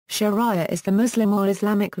Sharia is the Muslim or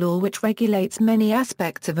Islamic law which regulates many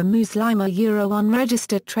aspects of a Muslim or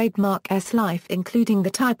unregistered trademark's life, including the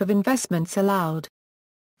type of investments allowed.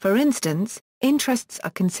 For instance, interests are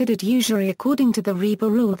considered usury according to the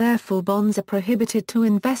Riba rule, therefore bonds are prohibited to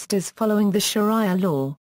investors following the Sharia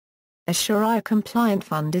law. A Sharia-compliant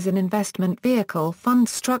fund is an investment vehicle fund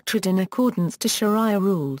structured in accordance to Sharia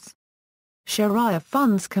rules. Sharia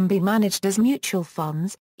funds can be managed as mutual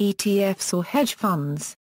funds, ETFs or hedge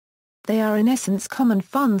funds. They are in essence common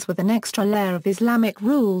funds with an extra layer of Islamic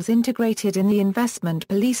rules integrated in the investment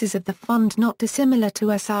policies of the fund, not dissimilar to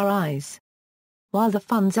SRIs. While the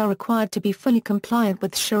funds are required to be fully compliant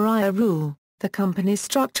with Sharia rule, the companies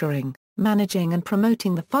structuring, managing and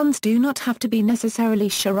promoting the funds do not have to be necessarily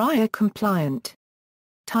Sharia compliant.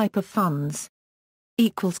 Type of funds.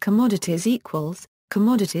 Commodities.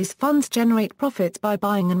 Commodities funds generate profits by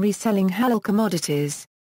buying and reselling halal commodities.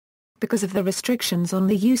 Because of the restrictions on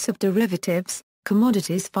the use of derivatives,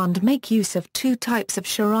 commodities fund make use of two types of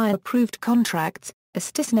Sharia-approved contracts: a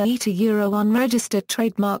dissimilar unregistered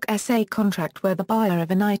trademark SA contract where the buyer of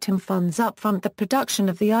an item funds upfront the production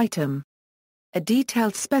of the item. A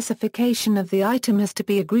detailed specification of the item has to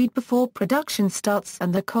be agreed before production starts,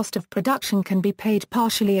 and the cost of production can be paid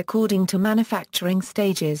partially according to manufacturing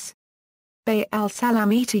stages. Bay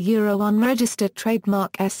al-Salam unregistered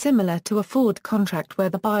trademark is similar to a forward contract where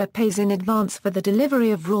the buyer pays in advance for the delivery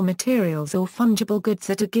of raw materials or fungible goods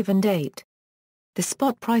at a given date. The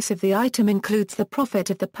spot price of the item includes the profit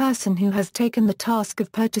of the person who has taken the task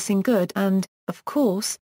of purchasing good and, of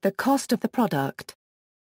course, the cost of the product.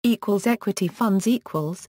 Equity funds.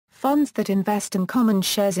 Funds that invest in common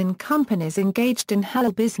shares in companies engaged in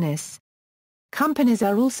halal business. Companies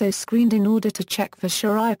are also screened in order to check for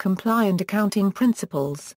Sharia-compliant accounting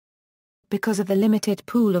principles. Because of the limited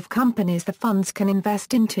pool of companies the funds can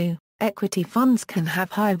invest into, equity funds can have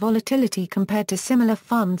high volatility compared to similar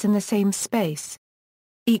funds in the same space.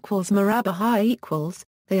 Murabaha.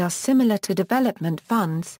 They are similar to development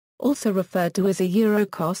funds, also referred to as a Euro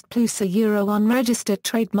cost plus a Euro unregistered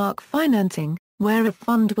trademark financing, where a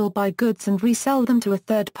fund will buy goods and resell them to a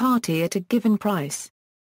third party at a given price.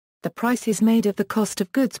 The price is made of the cost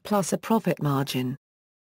of goods plus a profit margin.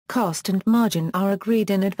 Cost and margin are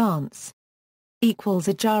agreed in advance.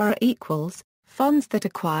 Ijara. Funds that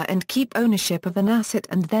acquire and keep ownership of an asset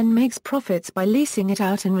and then makes profits by leasing it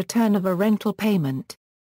out in return of a rental payment.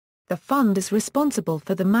 The fund is responsible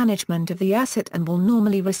for the management of the asset and will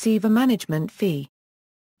normally receive a management fee.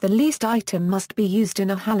 The leased item must be used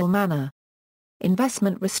in a halal manner.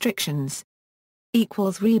 Investment restrictions.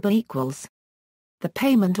 Riba. The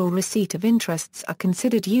payment or receipt of interests are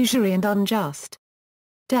considered usury and unjust.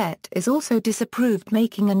 Debt is also disapproved,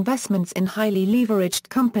 making investments in highly leveraged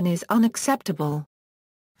companies unacceptable.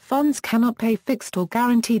 Funds cannot pay fixed or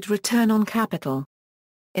guaranteed return on capital.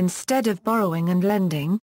 Instead of borrowing and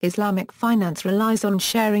lending, Islamic finance relies on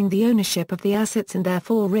sharing the ownership of the assets and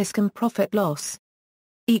therefore risk and profit loss.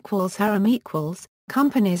 Haram.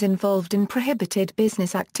 Companies involved in prohibited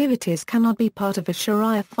business activities cannot be part of a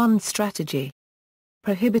Sharia fund strategy.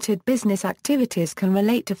 Prohibited business activities can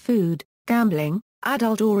relate to food, gambling,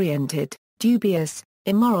 adult-oriented, dubious,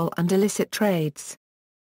 immoral and illicit trades.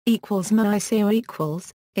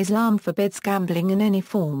 Maisir. Islam forbids gambling in any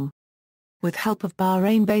form. With help of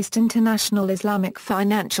Bahrain-based International Islamic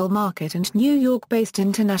Financial Market and New York-based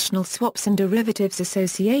International Swaps and Derivatives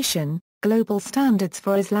Association, global standards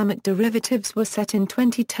for Islamic derivatives were set in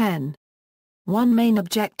 2010. One main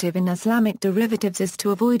objective in Islamic derivatives is to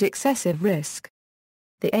avoid excessive risk.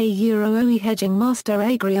 The AEE Hedging Master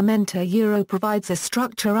Agreement provides a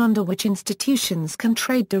structure under which institutions can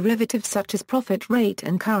trade derivatives such as profit rate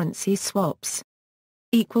and currency swaps.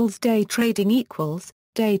 Day trading.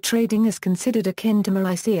 Day trading is considered akin to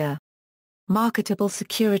Maisir. Marketable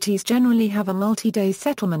securities generally have a multi-day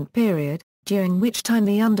settlement period, during which time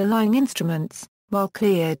the underlying instruments, while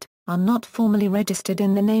cleared, are not formally registered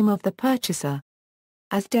in the name of the purchaser.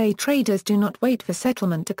 As day traders do not wait for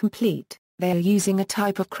settlement to complete, they are using a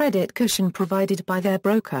type of credit cushion provided by their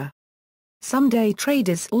broker. Some day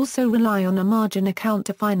traders also rely on a margin account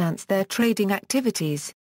to finance their trading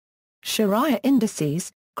activities. Sharia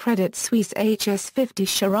indices. Credit Suisse HS50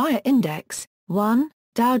 Sharia Index, 1,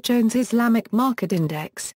 Dow Jones Islamic Market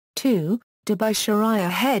Index, 2, Dubai Sharia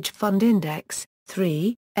Hedge Fund Index,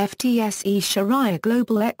 3, FTSE Sharia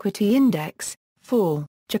Global Equity Index, 4,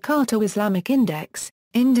 Jakarta Islamic Index,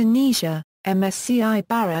 Indonesia, MSCI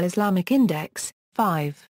Barra Islamic Index,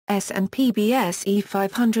 5, S&P BSE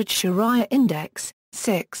 500 Sharia Index,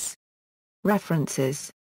 6. References.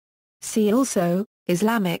 See also,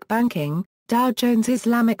 Islamic Banking, Dow Jones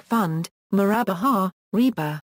Islamic Fund, Murabaha, Riba